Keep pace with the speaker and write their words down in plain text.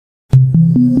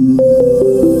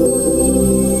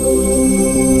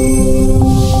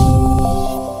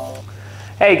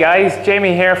Hey guys,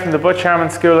 Jamie here from the Butch Harmon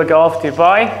School of Golf,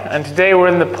 Dubai, and today we're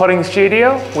in the putting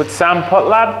studio with Sam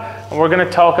Puttlab, and we're going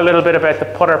to talk a little bit about the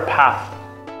putter path.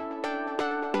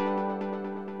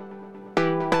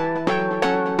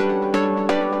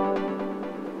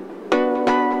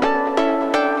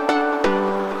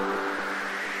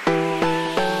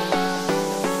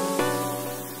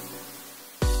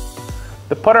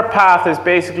 The putter path is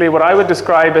basically what I would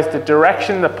describe as the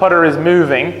direction the putter is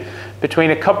moving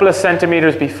between a couple of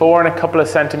centimeters before and a couple of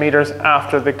centimeters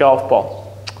after the golf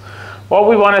ball. What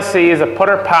we want to see is a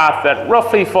putter path that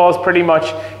roughly falls pretty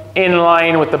much in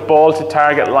line with the ball to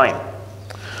target line.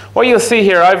 What you'll see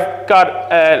here, I've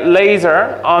got a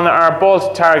laser on our ball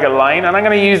to target line, and I'm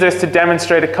going to use this to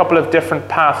demonstrate a couple of different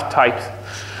path types.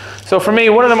 So for me,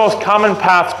 one of the most common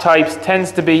path types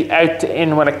tends to be out to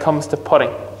in when it comes to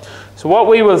putting. So what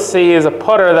we will see is a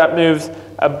putter that moves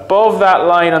above that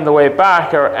line on the way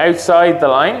back or outside the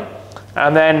line,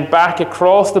 and then back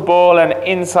across the ball and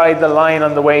inside the line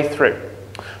on the way through.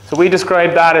 So we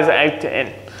describe that as out to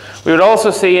in. We would also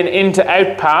see an in to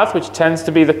out path, which tends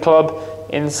to be the club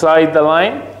inside the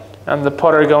line and the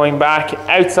putter going back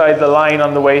outside the line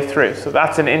on the way through. So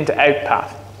that's an in to out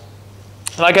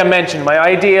path. Like I mentioned, my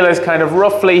ideal is kind of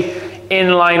roughly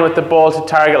in line with the ball to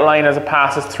target line as it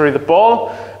passes through the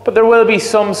ball, but there will be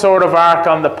some sort of arc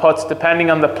on the putts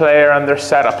depending on the player and their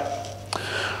setup.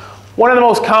 One of the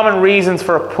most common reasons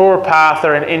for a poor path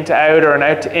or an in to out or an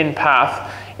out to in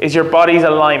path is your body's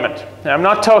alignment. Now, I'm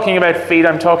not talking about feet,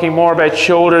 I'm talking more about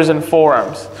shoulders and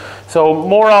forearms. So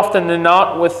more often than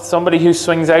not, with somebody who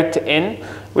swings out to in,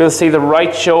 we'll see the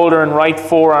right shoulder and right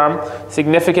forearm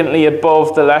significantly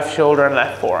above the left shoulder and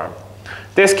left forearm.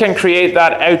 This can create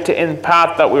that out to in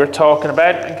path that we were talking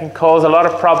about and can cause a lot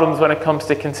of problems when it comes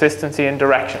to consistency and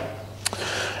direction.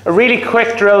 A really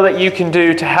quick drill that you can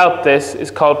do to help this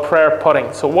is called prayer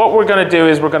putting. So what we're going to do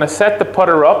is we're going to set the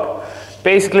putter up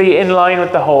basically in line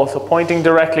with the hole, so pointing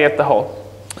directly at the hole.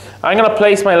 I'm going to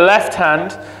place my left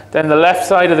hand down the left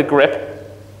side of the grip,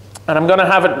 and I'm going to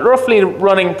have it roughly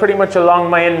running pretty much along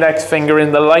my index finger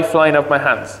in the lifeline of my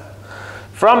hands.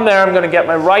 From there, I'm going to get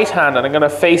my right hand and I'm going to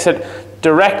face it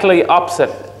directly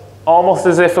opposite, almost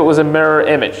as if it was a mirror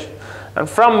image. And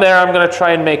from there, I'm going to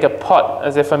try and make a putt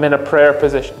as if I'm in a prayer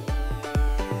position.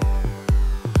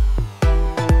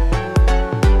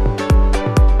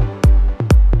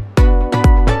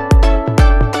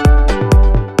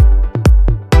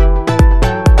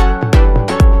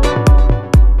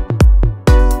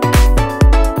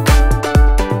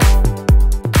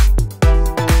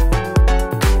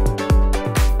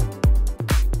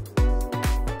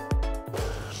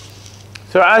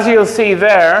 So as you'll see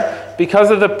there,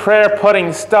 because of the prayer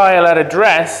putting style at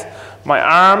address, my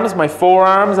arms, my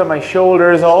forearms and my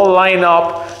shoulders all line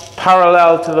up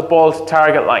parallel to the ball to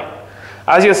target line.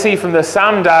 As you'll see from the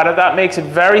SAM data, that makes it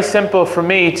very simple for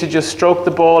me to just stroke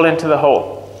the ball into the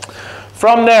hole.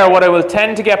 From there, what I will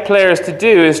tend to get players to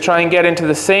do is try and get into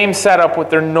the same setup with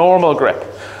their normal grip.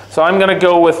 So I'm going to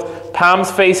go with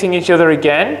palms facing each other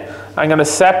again. I'm going to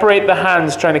separate the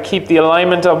hands, trying to keep the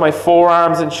alignment of my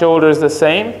forearms and shoulders the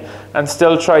same, and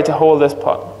still try to hold this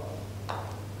putt.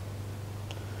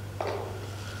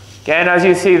 Again, as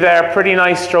you see there, pretty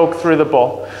nice stroke through the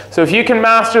ball. So if you can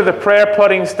master the prayer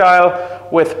putting style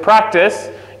with practice,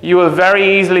 you will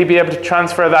very easily be able to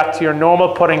transfer that to your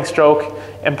normal putting stroke,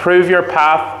 improve your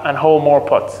path, and hold more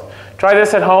putts. Try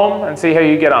this at home and see how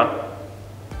you get on.